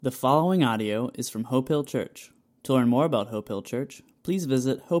The following audio is from Hope Hill Church. To learn more about Hope Hill Church, please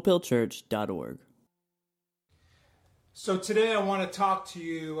visit hopehillchurch.org. So today I want to talk to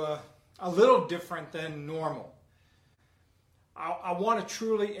you a little different than normal. I want to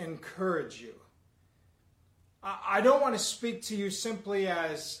truly encourage you. I don't want to speak to you simply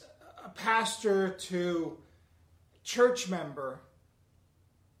as a pastor to church member.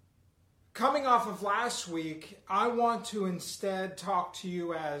 Coming off of last week, I want to instead talk to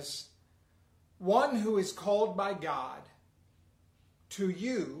you as one who is called by God to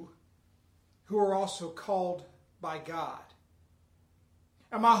you who are also called by God.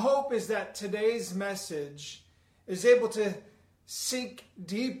 And my hope is that today's message is able to sink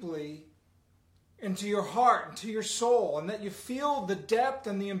deeply into your heart, into your soul, and that you feel the depth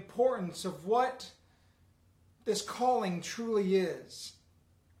and the importance of what this calling truly is.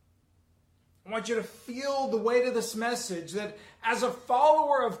 I want you to feel the weight of this message, that as a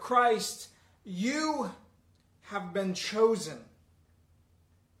follower of Christ, you have been chosen.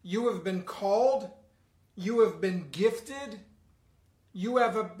 You have been called. You have been gifted. You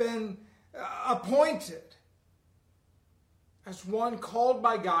have been appointed as one called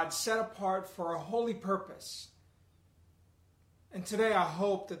by God, set apart for a holy purpose. And today I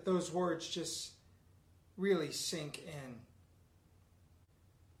hope that those words just really sink in.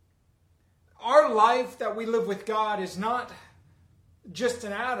 Our life that we live with God is not just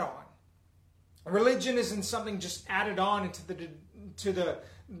an add-on. Religion isn't something just added on into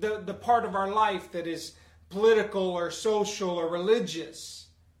the part of our life that is political or social or religious.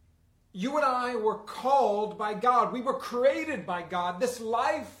 You and I were called by God. We were created by God. This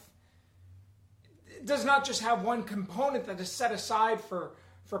life does not just have one component that is set aside for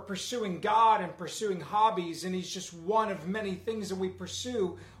pursuing God and pursuing hobbies, and He's just one of many things that we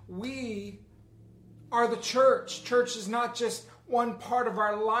pursue. We are the church. Church is not just one part of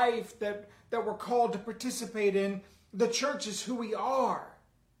our life that we're called to participate in. The church is who we are.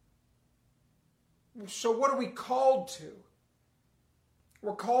 So what are we called to?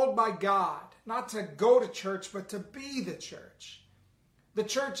 We're called by God, not to go to church, but to be the church. The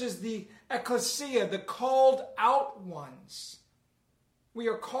church is the ecclesia, the called out ones. We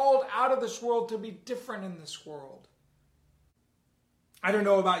are called out of this world to be different in this world. I don't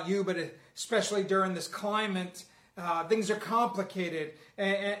know about you, but especially during this climate, things are complicated.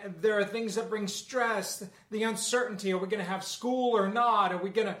 And there are things that bring stress, the uncertainty. Are we going to have school or not? Are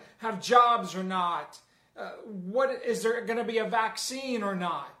we going to have jobs or not? Is there going to be a vaccine or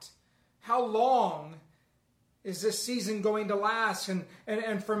not? How long is this season going to last?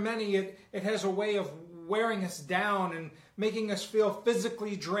 And for many, it has a way of wearing us down and making us feel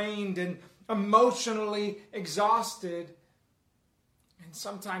physically drained and emotionally exhausted, and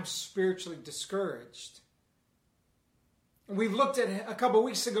sometimes spiritually discouraged. We've looked at a couple of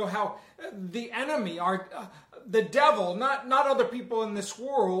weeks ago how the enemy, the devil, not other people in this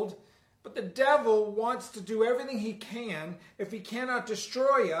world, but the devil wants to do everything he can, if he cannot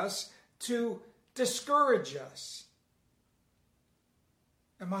destroy us, to discourage us.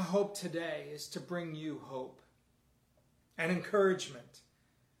 And my hope today is to bring you hope and encouragement.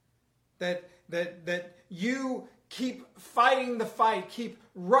 That you keep fighting the fight, keep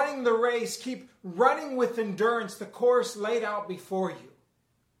running the race, keep running with endurance the course laid out before you.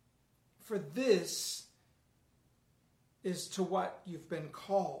 For this is to what you've been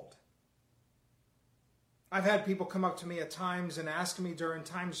called. I've had people come up to me at times and ask me during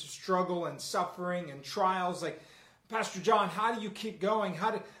times of struggle and suffering and trials, like, Pastor John, how do you keep going?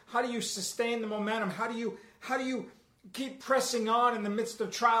 How do you sustain the momentum? How do you keep pressing on in the midst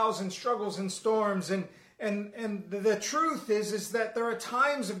of trials and struggles and storms? And the truth is that there are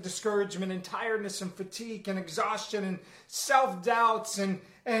times of discouragement and tiredness and fatigue and exhaustion and self-doubts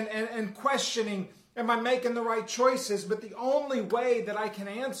and questioning, am I making the right choices? But the only way that I can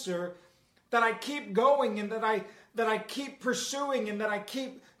answer, that I keep going and that I keep pursuing and that I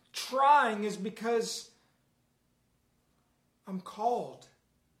keep trying, is because I'm called.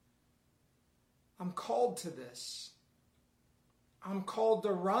 I'm called to this. I'm called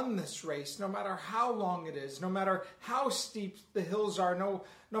to run this race, no matter how long it is, no matter how steep the hills are,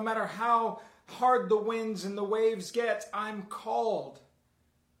 no matter how hard the winds and the waves get. I'm called.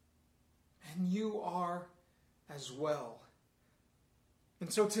 And you are as well.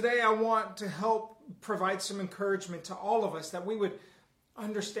 And so today I want to help provide some encouragement to all of us, that we would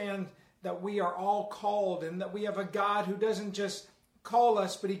understand that we are all called, and that we have a God who doesn't just call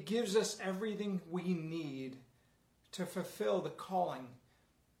us, but He gives us everything we need to fulfill the calling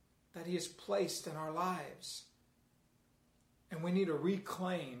that He has placed in our lives. And we need to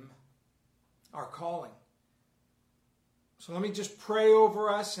reclaim our calling. So let me just pray over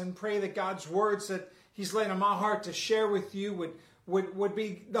us and pray that God's words that He's laid on my heart to share with you would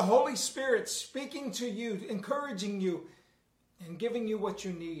be the Holy Spirit speaking to you, encouraging you, and giving you what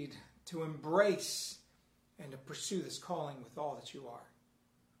you need to embrace and to pursue this calling with all that you are.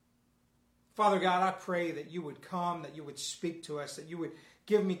 Father God, I pray that you would come, that you would speak to us, that you would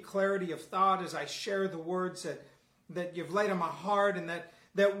give me clarity of thought as I share the words that you've laid on my heart, and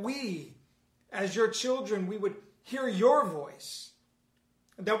that we, as your children, we would hear your voice,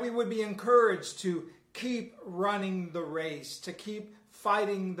 that we would be encouraged to keep running the race, to keep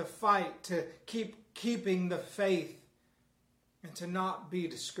fighting the fight, to keep keeping the faith, and to not be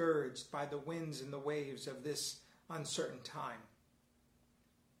discouraged by the winds and the waves of this uncertain time.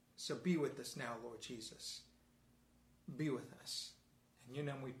 So be with us now, Lord Jesus. Be with us. In your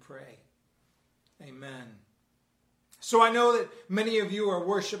name we pray. Amen. So I know that many of you are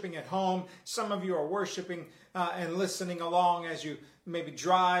worshiping at home. Some of you are worshiping and listening along as you maybe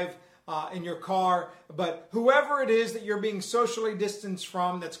drive in your car. But whoever it is that you're being socially distanced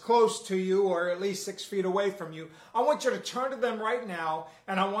from, that's close to you or at least 6 feet away from you, I want you to turn to them right now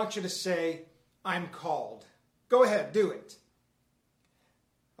and I want you to say, I'm called. Go ahead, do it.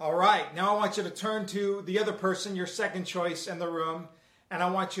 All right, now I want you to turn to the other person, your second choice in the room, and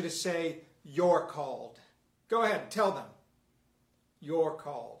I want you to say, you're called. Go ahead, tell them, you're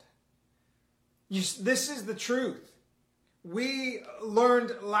called. This is the truth. We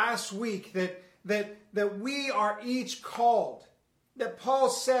learned last week that we are each called. That Paul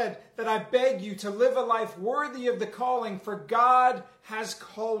said that I beg you to live a life worthy of the calling, for God has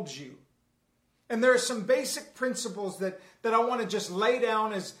called you. And there are some basic principles that I want to just lay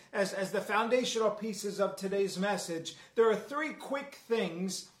down as the foundational pieces of today's message. There are 3 quick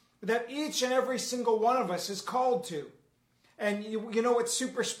things that each and every single one of us is called to. And you know what's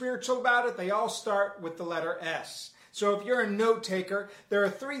super spiritual about it? They all start with the letter S. So if you're a note taker, there are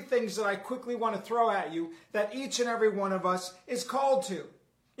 3 things that I quickly want to throw at you that each and every one of us is called to.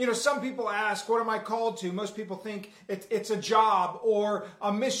 You know, some people ask, what am I called to? Most people think it's a job or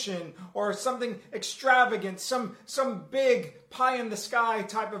a mission or something extravagant, some big pie in the sky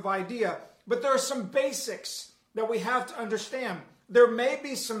type of idea. But there are some basics that we have to understand. There may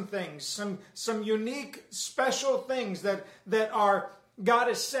be some things, some unique, special things that are God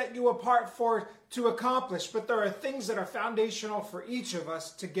has set you apart for to accomplish. But there are things that are foundational for each of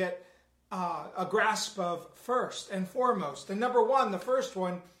us to get a grasp of first and foremost. And number 1, the first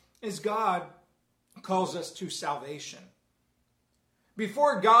one, is God calls us to salvation.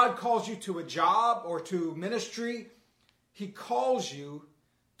 Before God calls you to a job or to ministry, He calls you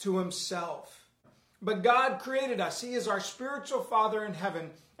to Himself. But God created us. He is our spiritual Father in heaven,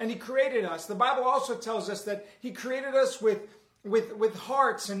 and He created us. The Bible also tells us that He created us with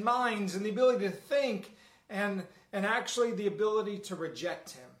hearts and minds and the ability to think and actually the ability to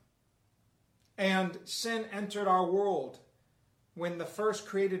reject Him. And sin entered our world when the first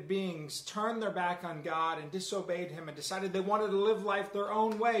created beings turned their back on God and disobeyed Him and decided they wanted to live life their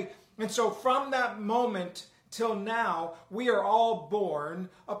own way. And so from that moment till now, we are all born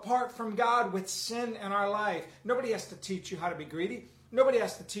apart from God with sin in our life. Nobody has to teach you how to be greedy. Nobody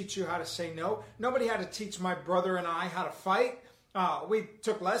has to teach you how to say no. Nobody had to teach my brother and I how to fight. We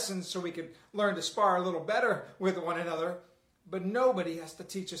took lessons so we could learn to spar a little better with one another. But nobody has to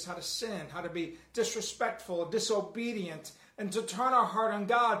teach us how to sin, how to be disrespectful, disobedient, and to turn our heart on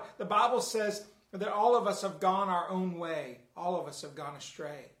God. The Bible says that all of us have gone our own way. All of us have gone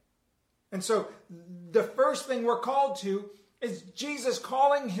astray. And so the first thing we're called to is Jesus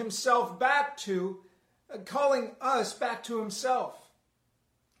calling Himself back to, calling us back to Himself.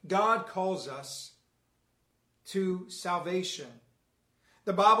 God calls us to salvation.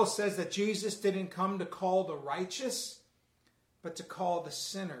 The Bible says that Jesus didn't come to call the righteous, but to call the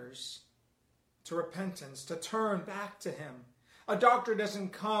sinners to repentance, to turn back to Him. A doctor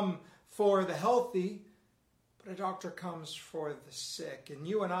doesn't come for the healthy, but a doctor comes for the sick. And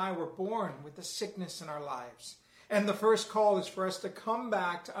you and I were born with the sickness in our lives. And the first call is for us to come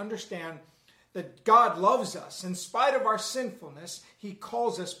back to understand that God loves us. In spite of our sinfulness, He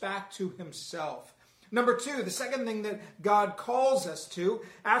calls us back to Himself. Number 2, the second thing that God calls us to,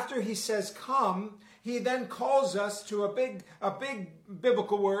 after He says come, He then calls us to a big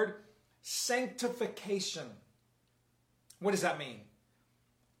biblical word, sanctification. What does that mean?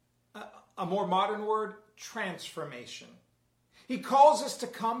 A more modern word, transformation. He calls us to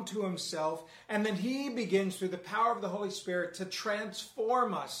come to Himself, and then He begins through the power of the Holy Spirit to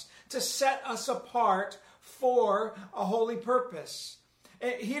transform us, to set us apart for a holy purpose.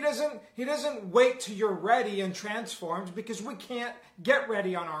 He doesn't wait till you're ready and transformed, because we can't get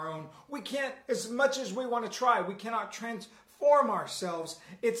ready on our own. We can't, as much as we want to try, we cannot transform ourselves.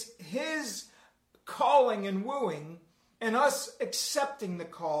 It's His calling and wooing and us accepting the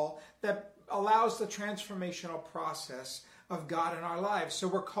call that allows the transformational process of God in our lives. So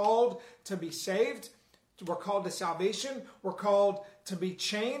we're called to be saved. We're called to salvation. We're called to be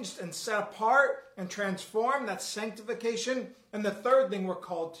changed and set apart and transformed. That's sanctification. And the third thing we're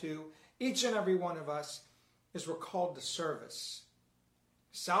called to, each and every one of us, is we're called to service.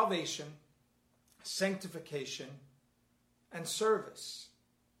 Salvation, sanctification, and service.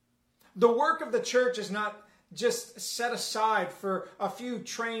 The work of the church is not just set aside for a few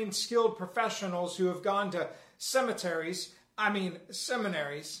trained, skilled professionals who have gone to seminaries.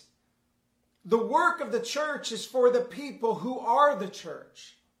 The work of the church is for the people who are the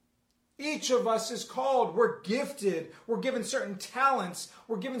church. Each of us is called. We're gifted. We're given certain talents.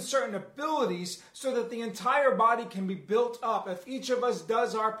 We're given certain abilities so that the entire body can be built up. If each of us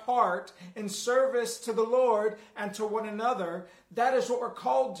does our part in service to the Lord and to one another, that is what we're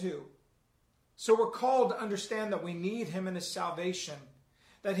called to. So we're called to understand that we need Him in His salvation,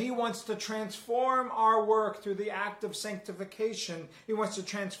 that He wants to transform our work through the act of sanctification. He wants to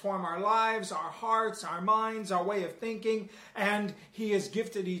transform our lives, our hearts, our minds, our way of thinking, and He has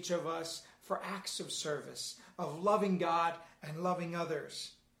gifted each of us for acts of service, of loving God and loving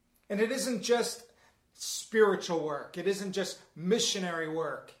others. And it isn't just spiritual work. It isn't just missionary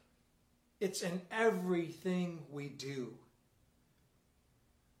work. It's in everything we do.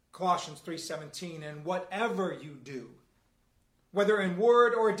 Colossians 3:17, and whatever you do, whether in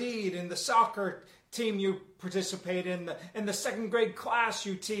word or deed, in the soccer team you participate in the second grade class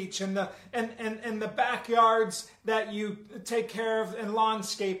you teach, in the backyards that you take care of, in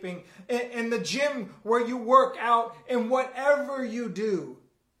landscaping, in the gym where you work out, in whatever you do,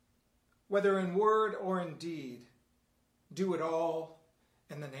 whether in word or in deed, do it all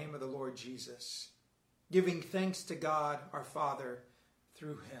in the name of the Lord Jesus, giving thanks to God our Father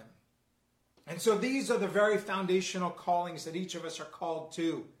through Him. And so these are the very foundational callings that each of us are called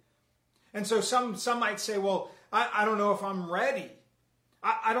to. And so some might say, well, I don't know if I'm ready.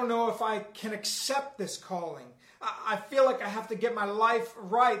 I don't know if I can accept this calling. I feel like I have to get my life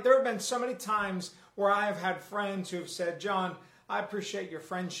right. There have been so many times where I have had friends who have said, John, I appreciate your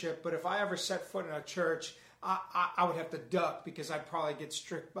friendship, but if I ever set foot in a church, I would have to duck because I'd probably get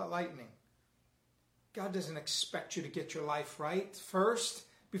struck by lightning. God doesn't expect you to get your life right first.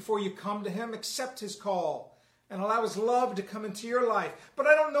 Before you come to Him, accept His call and allow His love to come into your life. But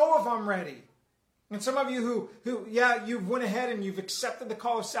I don't know if I'm ready. And some of you who you've went ahead and you've accepted the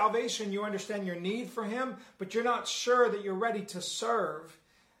call of salvation, you understand your need for Him, but you're not sure that you're ready to serve.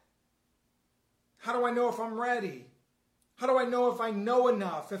 How do I know if I'm ready? How do I know if I know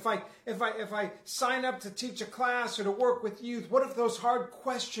enough? If I sign up to teach a class or to work with youth, what if those hard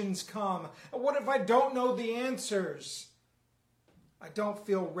questions come? What if I don't know the answers? I don't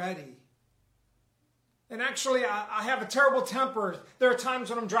feel ready. And actually, I have a terrible temper. There are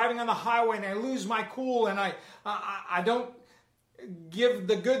times when I'm driving on the highway and I lose my cool and I don't give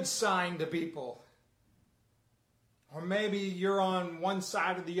the good sign to people. Or maybe you're on one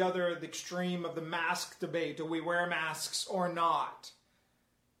side or the other, the extreme of the mask debate. Do we wear masks or not?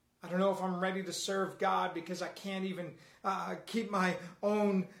 I don't know if I'm ready to serve God because I can't even keep my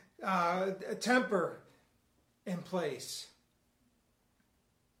own temper in place.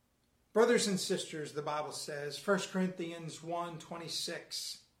 Brothers and sisters, the Bible says, 1 Corinthians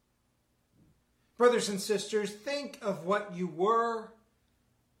 1:26. Brothers and sisters, think of what you were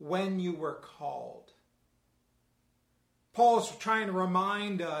when you were called. Paul's trying to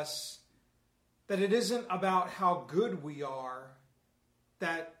remind us that it isn't about how good we are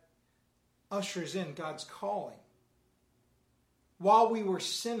that ushers in God's calling. While we were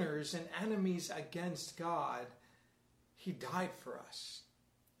sinners and enemies against God, He died for us.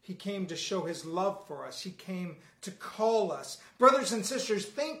 He came to show His love for us. He came to call us. Brothers and sisters,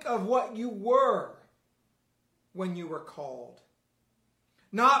 think of what you were when you were called.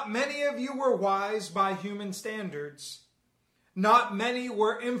 Not many of you were wise by human standards. Not many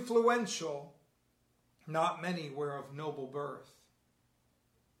were influential. Not many were of noble birth.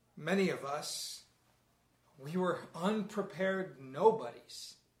 Many of us, we were unprepared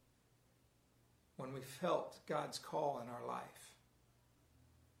nobodies when we felt God's call in our life.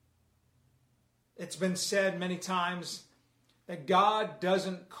 It's been said many times that God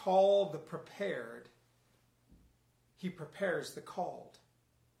doesn't call the prepared. He prepares the called.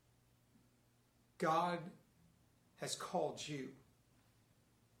 God has called you.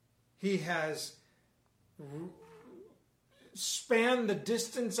 He has span the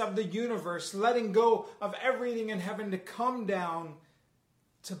distance of the universe, letting go of everything in heaven to come down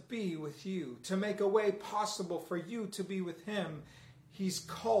to be with you, to make a way possible for you to be with him. He's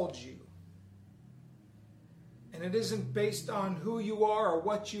called you. And it isn't based on who you are or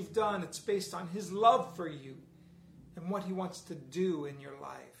what you've done. It's based on his love for you and what he wants to do in your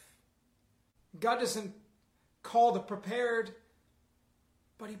life. God doesn't call the prepared,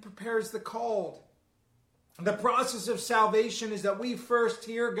 but he prepares the called. The process of salvation is that we first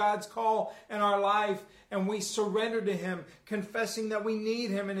hear God's call in our life and we surrender to him, confessing that we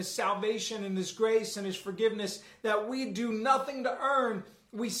need him and his salvation and his grace and his forgiveness, that we do nothing to earn,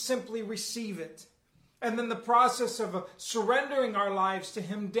 we simply receive it. And then the process of surrendering our lives to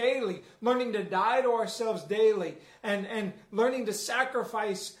him daily, learning to die to ourselves daily, and learning to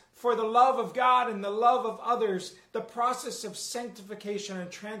sacrifice for the love of God and the love of others, the process of sanctification and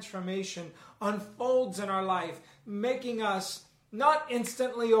transformation unfolds in our life, making us not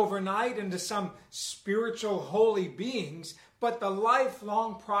instantly overnight into some spiritual holy beings, but the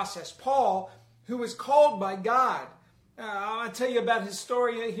lifelong process. Paul, who was called by God, I'll tell you about his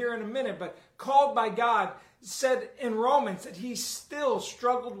story here in a minute, but called by God, said in Romans that he still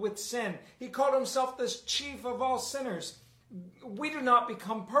struggled with sin. He called himself the chief of all sinners. We do not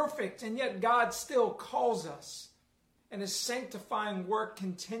become perfect, and yet God still calls us. And his sanctifying work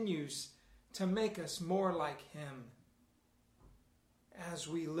continues to make us more like him as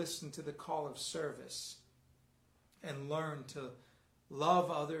we listen to the call of service and learn to love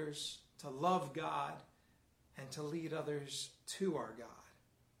others, to love God, and to lead others to our God.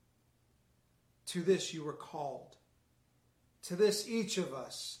 To this you were called. To this each of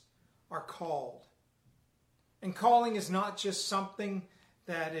us are called. And calling is not just something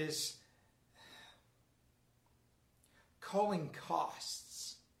that is... Calling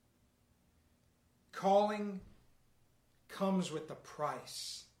costs. Calling comes with a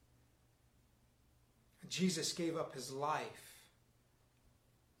price. Jesus gave up his life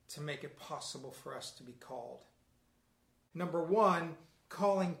to make it possible for us to be called. Number one,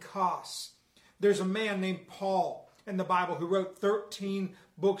 calling costs. There's a man named Paul in the Bible who wrote 13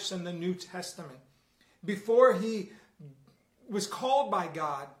 books in the New Testament. Before he was called by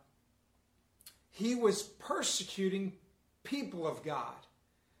God, he was persecuting people of God.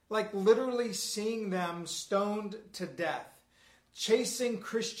 Like literally seeing them stoned to death. Chasing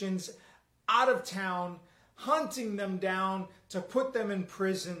Christians out of town, hunting them down to put them in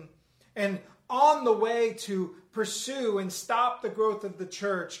prison. And on the way to pursue and stop the growth of the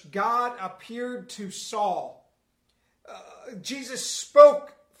church, God appeared to Saul. Jesus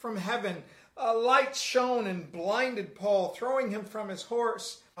spoke from heaven. A light shone and blinded Paul, throwing him from his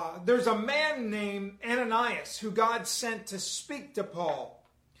horse. There's a man named Ananias who God sent to speak to Paul.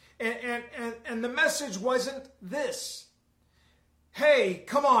 And the message wasn't this. Hey,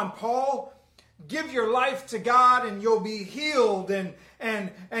 come on, Paul. Give your life to God and you'll be healed and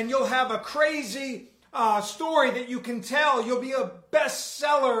you'll have a crazy story that you can tell. You'll be a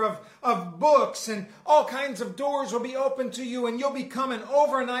bestseller of books and all kinds of doors will be open to you and you'll become an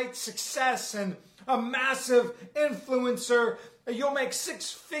overnight success and a massive influencer. You'll make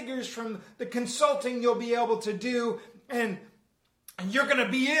 6 figures from the consulting you'll be able to do and you're going to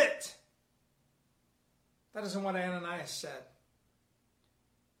be it. That isn't what Ananias said.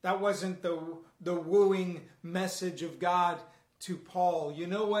 That wasn't the wooing message of God to Paul. You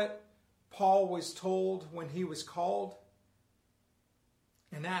know what Paul was told when he was called?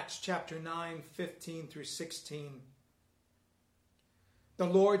 In Acts chapter 9, 15 through 16. The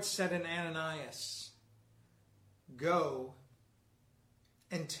Lord said to Ananias, "Go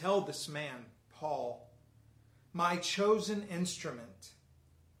and tell this man, Paul, my chosen instrument,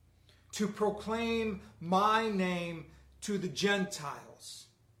 to proclaim my name to the Gentiles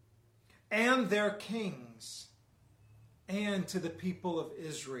and their kings and to the people of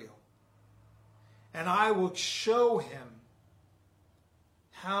Israel. And I will show him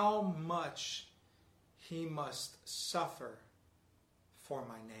how much he must suffer for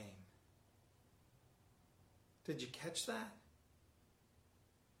my name." Did you catch that?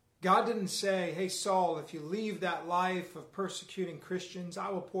 God didn't say, "Hey, Saul, if you leave that life of persecuting Christians, I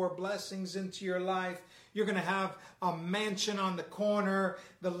will pour blessings into your life. You're going to have a mansion on the corner,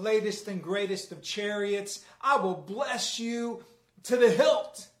 the latest and greatest of chariots. I will bless you to the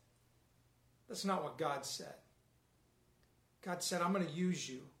hilt." That's not what God said. God said, "I'm going to use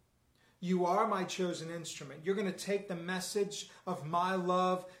you. You are my chosen instrument. You're going to take the message of my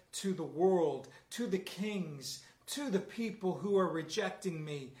love to the world, to the kings, to the people who are rejecting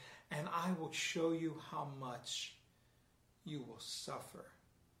me, and I will show you how much you will suffer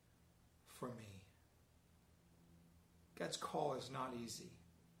for me." God's call is not easy.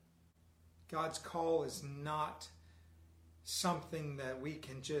 God's call is not something that we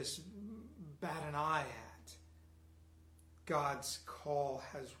can just bat an eye at. God's call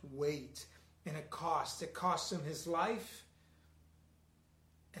has weight and a cost. It cost him his life.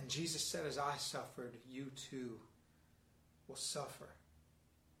 And Jesus said, as I suffered, you too will suffer.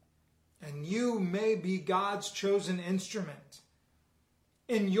 And you may be God's chosen instrument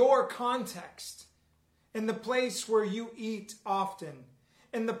in your context, in the place where you eat often,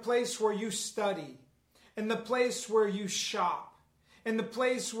 in the place where you study, in the place where you shop, in the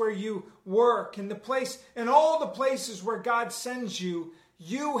place where you work, in all the places where God sends you.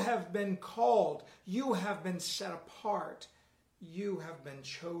 You have been called. You have been set apart. You have been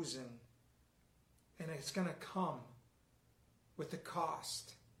chosen. And it's going to come with a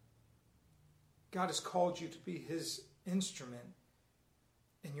cost. God has called you to be his instrument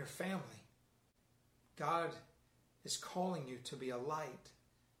in your family. God is calling you to be a light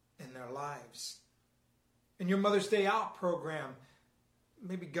in their lives. In your Mother's Day Out program,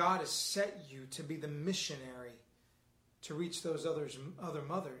 maybe God has set you to be the missionary to reach those other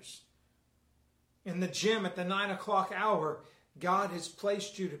mothers. In the gym at the 9 o'clock hour, God has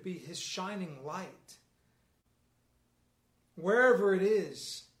placed you to be his shining light. Wherever it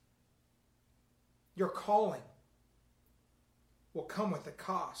is, your calling will come with a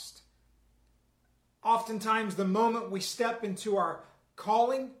cost. Oftentimes, the moment we step into our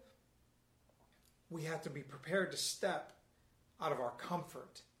calling, we have to be prepared to step out of our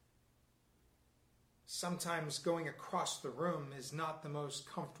comfort. Sometimes going across the room is not the most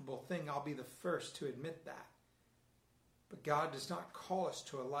comfortable thing. I'll be the first to admit that. But God does not call us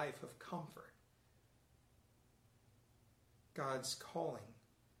to a life of comfort. God's calling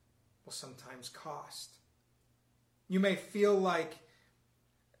will sometimes cost. You may feel like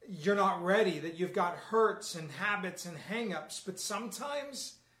you're not ready, that you've got hurts and habits and hang-ups, but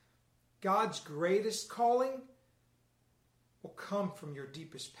sometimes God's greatest calling will come from your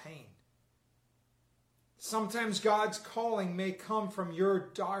deepest pain. Sometimes God's calling may come from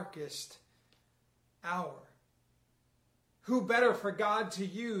your darkest hour. Who better for God to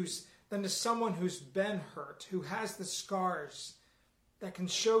use than to someone who's been hurt, who has the scars, that can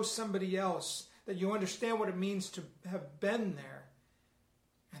show somebody else that you understand what it means to have been there,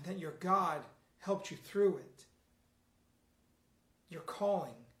 and that your God helped you through it. Your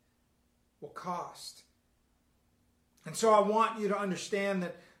calling will cost. And so I want you to understand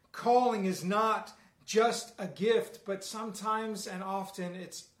that calling is not just a gift, but sometimes and often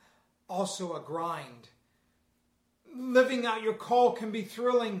it's also a grind. Living out your call can be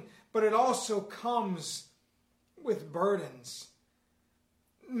thrilling, but it also comes with burdens.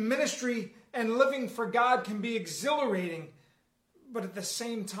 Ministry and living for God can be exhilarating, but at the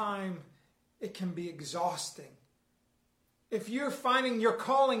same time, it can be exhausting. If you're finding your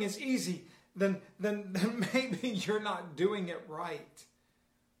calling is easy, then maybe you're not doing it right.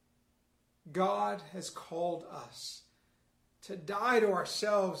 God has called us to die to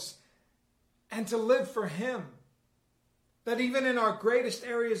ourselves and to live for him. That even in our greatest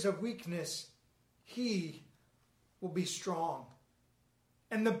areas of weakness, he will be strong.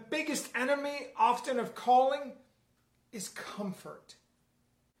 And the biggest enemy often of calling is comfort.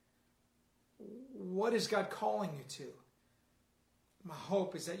 What is God calling you to? My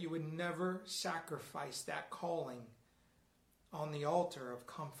hope is that you would never sacrifice that calling on the altar of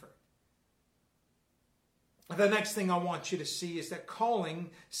comfort. The next thing I want you to see is that calling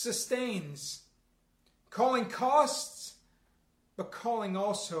sustains. Calling costs, but calling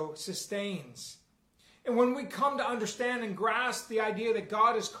also sustains. And when we come to understand and grasp the idea that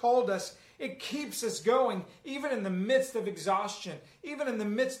God has called us, it keeps us going, even in the midst of exhaustion, even in the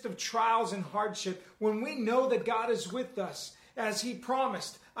midst of trials and hardship. When we know that God is with us, as he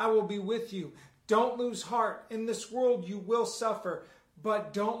promised, I will be with you. Don't lose heart. In this world you will suffer,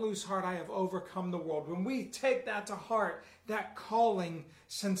 but don't lose heart. I have overcome the world. When we take that to heart, that calling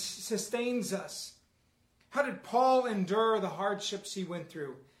sustains us. How did Paul endure the hardships he went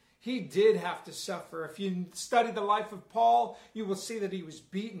through? He did have to suffer. If you study the life of Paul, you will see that he was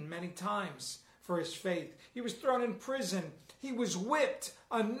beaten many times for his faith. He was thrown in prison. He was whipped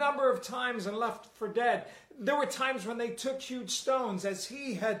a number of times and left for dead. There were times when they took huge stones. As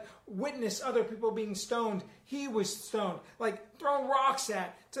he had witnessed other people being stoned, he was stoned, like thrown rocks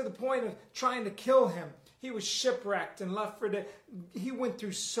at, to the point of trying to kill him. He was shipwrecked and left for dead. He went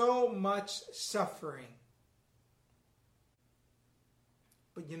through so much suffering.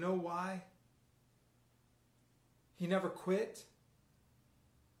 But you know why? He never quit.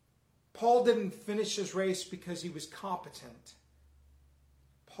 Paul didn't finish his race because he was competent.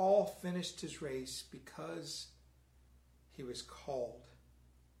 Paul finished his race because he was called.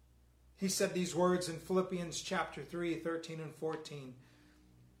 He said these words in Philippians chapter 3, 13 and 14.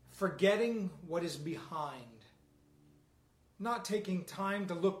 Forgetting what is behind. Not taking time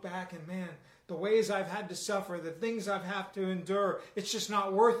to look back and, man, the ways I've had to suffer, the things I've had to endure, it's just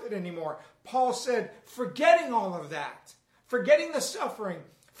not worth it anymore. Paul said, forgetting all of that, forgetting the suffering,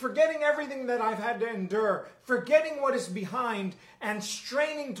 forgetting everything that I've had to endure, forgetting what is behind and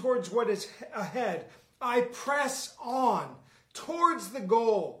straining towards what is ahead, I press on towards the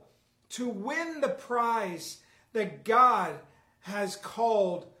goal to win the prize that God has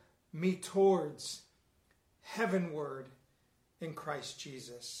called me towards, heavenward in Christ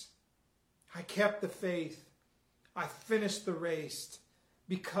Jesus. I kept the faith. I finished the race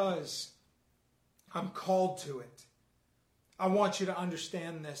because I'm called to it. I want you to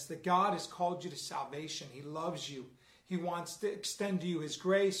understand this, that God has called you to salvation. He loves you. He wants to extend to you His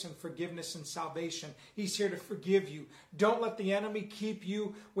grace and forgiveness and salvation. He's here to forgive you. Don't let the enemy keep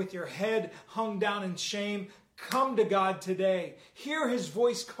you with your head hung down in shame. Come to God today. Hear His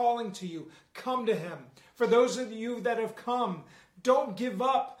voice calling to you. Come to Him. For those of you that have come, don't give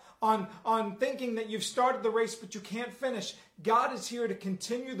up on thinking that you've started the race but you can't finish. God is here to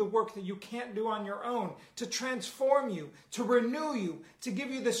continue the work that you can't do on your own, to transform you, to renew you, to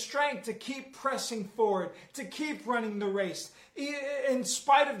give you the strength to keep pressing forward, to keep running the race in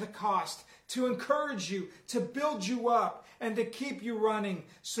spite of the cost, to encourage you, to build you up, and to keep you running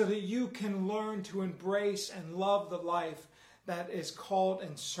so that you can learn to embrace and love the life that is called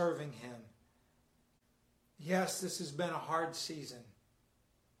in serving Him. Yes, this has been a hard season.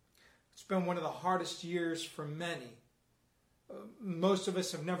 It's been one of the hardest years for many. Most of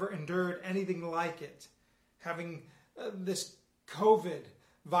us have never endured anything like it, having this COVID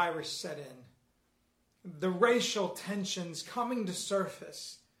virus set in, the racial tensions coming to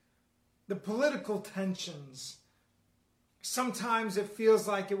surface, the political tensions. Sometimes it feels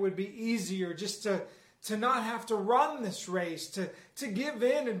like it would be easier just to not have to run this race, to give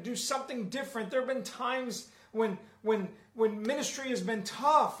in and do something different. There have been times when ministry has been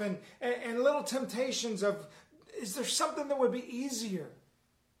tough and little temptations of, is there something that would be easier?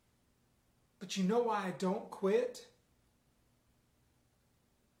 But you know why I don't quit?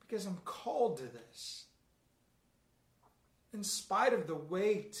 Because I'm called to this. In spite of the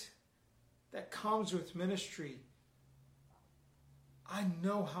weight that comes with ministry, I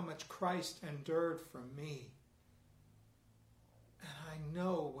know how much Christ endured for me. And I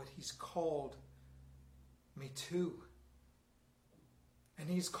know what He's called me to. And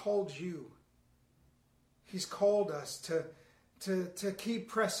He's called you. He's called us to keep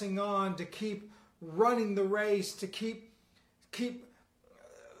pressing on, to keep running the race, to keep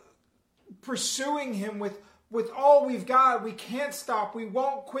pursuing Him with all we've got. We can't stop. We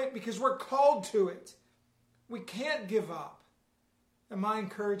won't quit because we're called to it. We can't give up. And my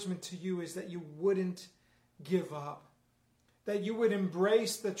encouragement to you is that you wouldn't give up. That you would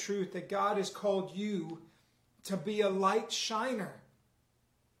embrace the truth that God has called you to be a light shiner,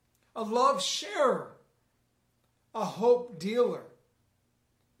 a love sharer, a hope dealer.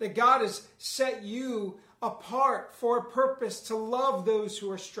 That God has set you apart for a purpose to love those who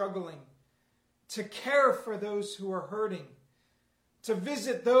are struggling, to care for those who are hurting, to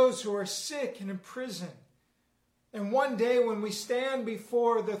visit those who are sick and in prison. And one day when we stand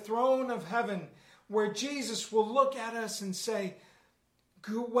before the throne of heaven, where Jesus will look at us and say,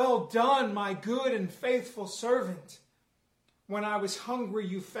 well done, my good and faithful servant. When I was hungry,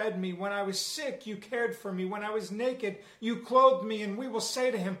 you fed me. When I was sick, you cared for me. When I was naked, you clothed me. And we will say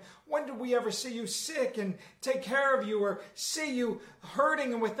to Him, when did we ever see you sick and take care of you, or see you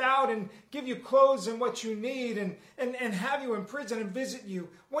hurting and without and give you clothes and what you need and have you in prison and visit you?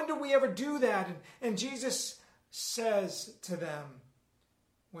 When did we ever do that? And Jesus says to them,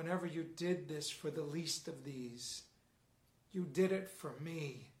 whenever you did this for the least of these, you did it for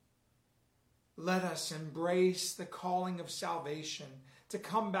me. Let us embrace the calling of salvation, to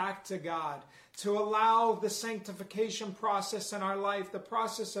come back to God, to allow the sanctification process in our life, the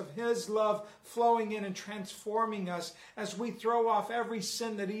process of His love flowing in and transforming us as we throw off every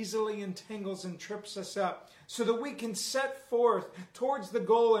sin that easily entangles and trips us up, so that we can set forth towards the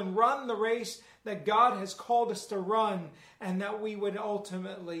goal and run the race that God has called us to run, and that we would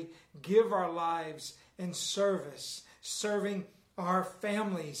ultimately give our lives in service, serving our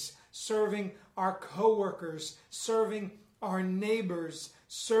families, serving our co-workers, serving our neighbors,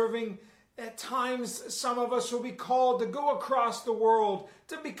 serving, at times some of us will be called to go across the world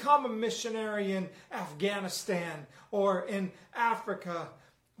to become a missionary in Afghanistan or in Africa,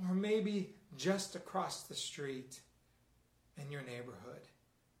 or maybe just across the street in your neighborhood.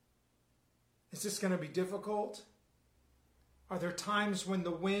 Is this going to be difficult? Are there times when the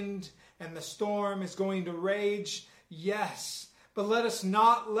wind and the storm is going to rage? Yes. But let us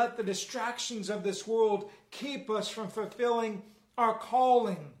not let the distractions of this world keep us from fulfilling our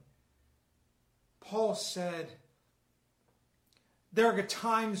calling. Paul said, there are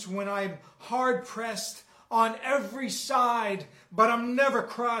times when I'm hard pressed on every side, but I'm never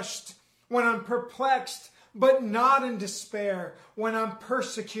crushed. When I'm perplexed, but not in despair. When I'm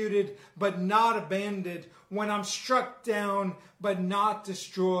persecuted, but not abandoned. When I'm struck down, but not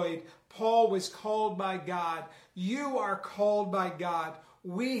destroyed. Paul was called by God. You are called by God.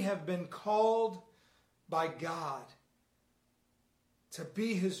 We have been called by God to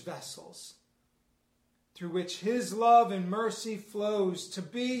be his vessels, through which his love and mercy flows, to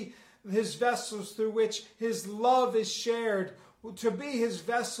be his vessels through which his love is shared, to be his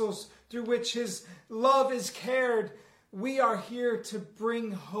vessels through which his love is cared. We are here to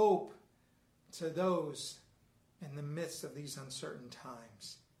bring hope to those in the midst of these uncertain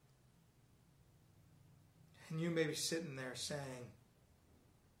times. And you may be sitting there saying,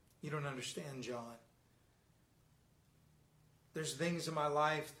 you don't understand, John. There's things in my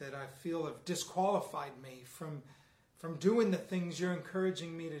life that I feel have disqualified me from doing the things you're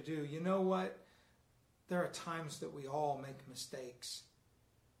encouraging me to do. You know what? There are times that we all make mistakes.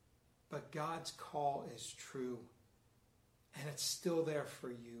 But God's call is true. And it's still there for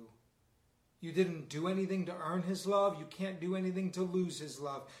you. You didn't do anything to earn his love. You can't do anything to lose his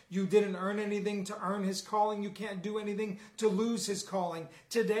love. You didn't earn anything to earn his calling. You can't do anything to lose his calling.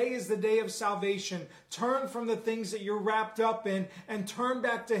 Today is the day of salvation. Turn from the things that you're wrapped up in and turn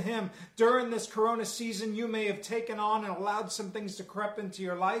back to him. During this corona season, you may have taken on and allowed some things to creep into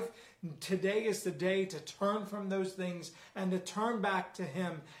your life. Today is the day to turn from those things and to turn back to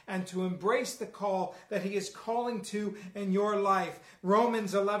him and to embrace the call that he is calling to in your life.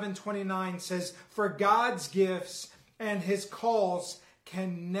 Romans 11:29 says, for God's gifts and his calls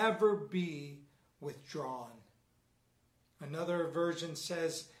can never be withdrawn. Another version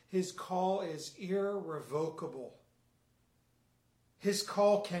says his call is irrevocable. His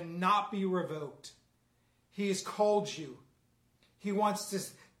call cannot be revoked. He has called you. He wants to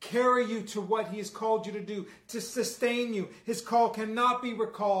carry you to what he has called you to do, to sustain you. His call cannot be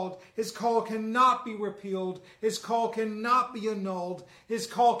recalled. His call cannot be repealed. His call cannot be annulled. His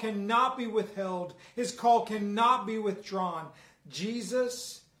call cannot be withheld. His call cannot be withdrawn.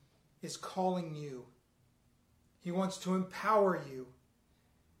 Jesus is calling you. He wants to empower you.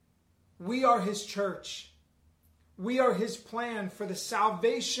 We are his church. We are his plan for the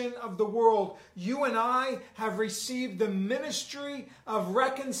salvation of the world. You and I have received the ministry of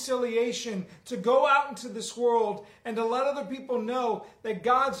reconciliation to go out into this world and to let other people know that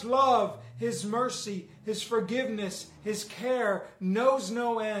God's love, his mercy, his forgiveness, his care knows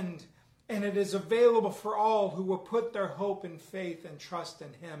no end. And it is available for all who will put their hope and faith and trust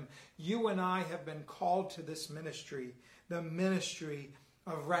in him. You and I have been called to this ministry, the ministry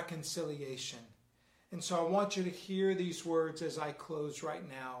of reconciliation. And so I want you to hear these words as I close right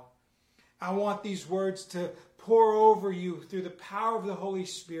now. I want these words to pour over you through the power of the Holy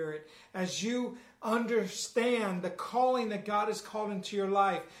Spirit as you understand the calling that God has called into your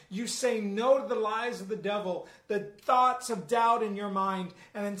life. You say no to the lies of the devil, the thoughts of doubt in your mind,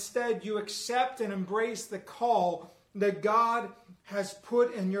 and instead you accept and embrace the call that God has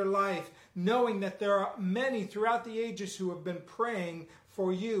put in your life, knowing that there are many throughout the ages who have been praying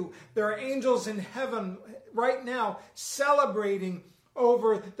for you. There are angels in heaven right now celebrating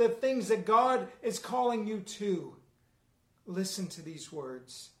over the things that God is calling you to. Listen to these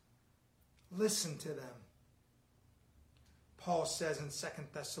words. Listen to them. Paul says in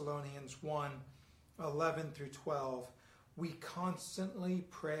 2 Thessalonians 1:11 through 12, we constantly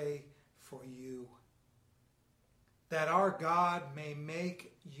pray for you, that our God may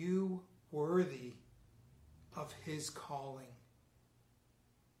make you worthy of his calling.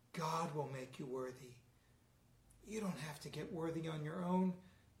 God will make you worthy. You don't have to get worthy on your own.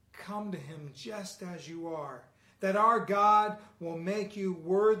 Come to him just as you are. That our God will make you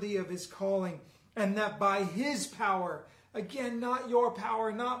worthy of his calling, and that by his power, again, not your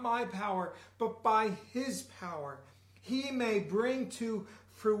power, not my power, but by his power, he may bring to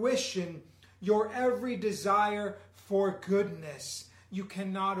fruition your every desire for goodness. You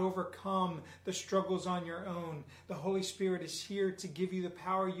cannot overcome the struggles on your own. The Holy Spirit is here to give you the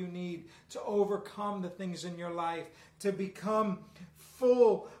power you need to overcome the things in your life, to become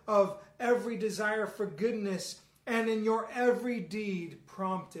full of every desire for goodness, and in your every deed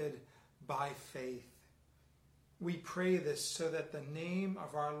prompted by faith. We pray this so that the name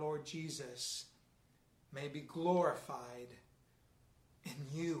of our Lord Jesus may be glorified in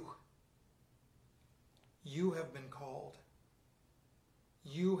you. You have been called.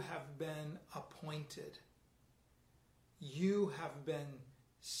 You have been appointed. You have been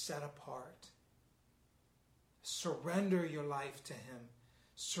set apart. Surrender your life to Him.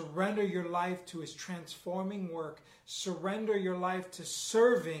 Surrender your life to His transforming work. Surrender your life to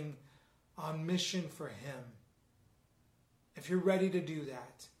serving on mission for Him. If you're ready to do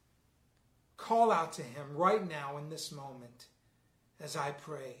that, call out to Him right now in this moment as I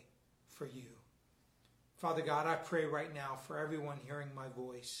pray for you. Father God, I pray right now for everyone hearing my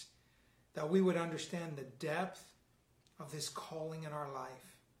voice that we would understand the depth of this calling in our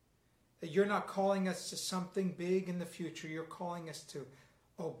life. That you're not calling us to something big in the future. You're calling us to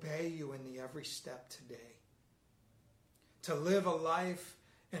obey you in the every step today. To live a life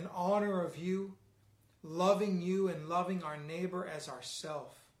in honor of you, loving you and loving our neighbor as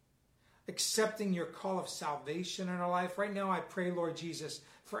ourself. Accepting your call of salvation in our life. Right now I pray, Lord Jesus,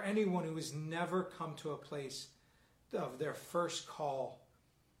 for anyone who has never come to a place of their first call,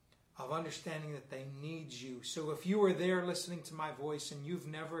 of understanding that they need you. So if you are there listening to my voice and you've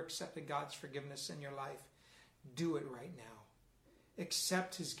never accepted God's forgiveness in your life, do it right now.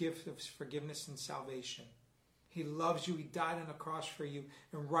 Accept His gift of forgiveness and salvation. He loves you. He died on a cross for you.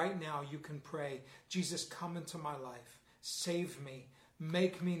 And right now you can pray, Jesus, come into my life. Save me.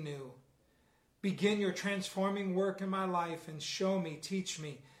 Make me new. Begin your transforming work in my life and show me, teach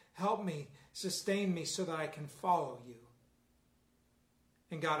me, help me, sustain me so that I can follow you.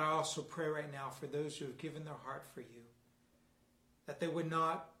 And God, I also pray right now for those who have given their heart for you, that they would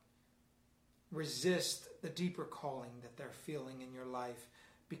not resist the deeper calling that they're feeling in your life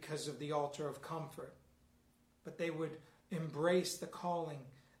because of the altar of comfort, but they would embrace the calling,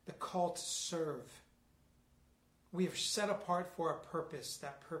 the call to serve. We are set apart for a purpose.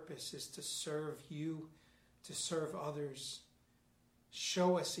 That purpose is to serve you, to serve others.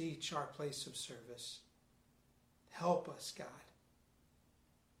 Show us each our place of service. Help us, God,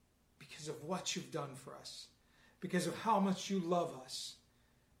 because of what you've done for us, because of how much you love us.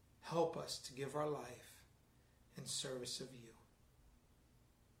 Help us to give our life in service of you.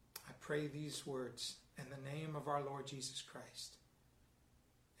 I pray these words in the name of our Lord Jesus Christ.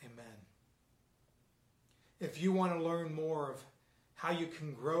 Amen. If you want to learn more of how you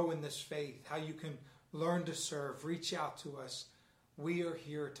can grow in this faith, how you can learn to serve, reach out to us. We are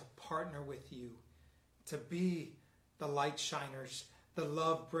here to partner with you, to be the light shiners, the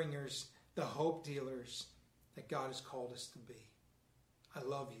love bringers, the hope dealers that God has called us to be. I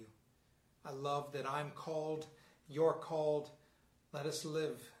love you. I love that I'm called, you're called. Let us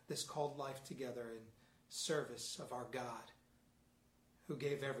live this called life together in service of our God who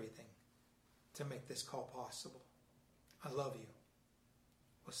gave everything to make this call possible. I love you.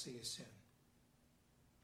 We'll see you soon.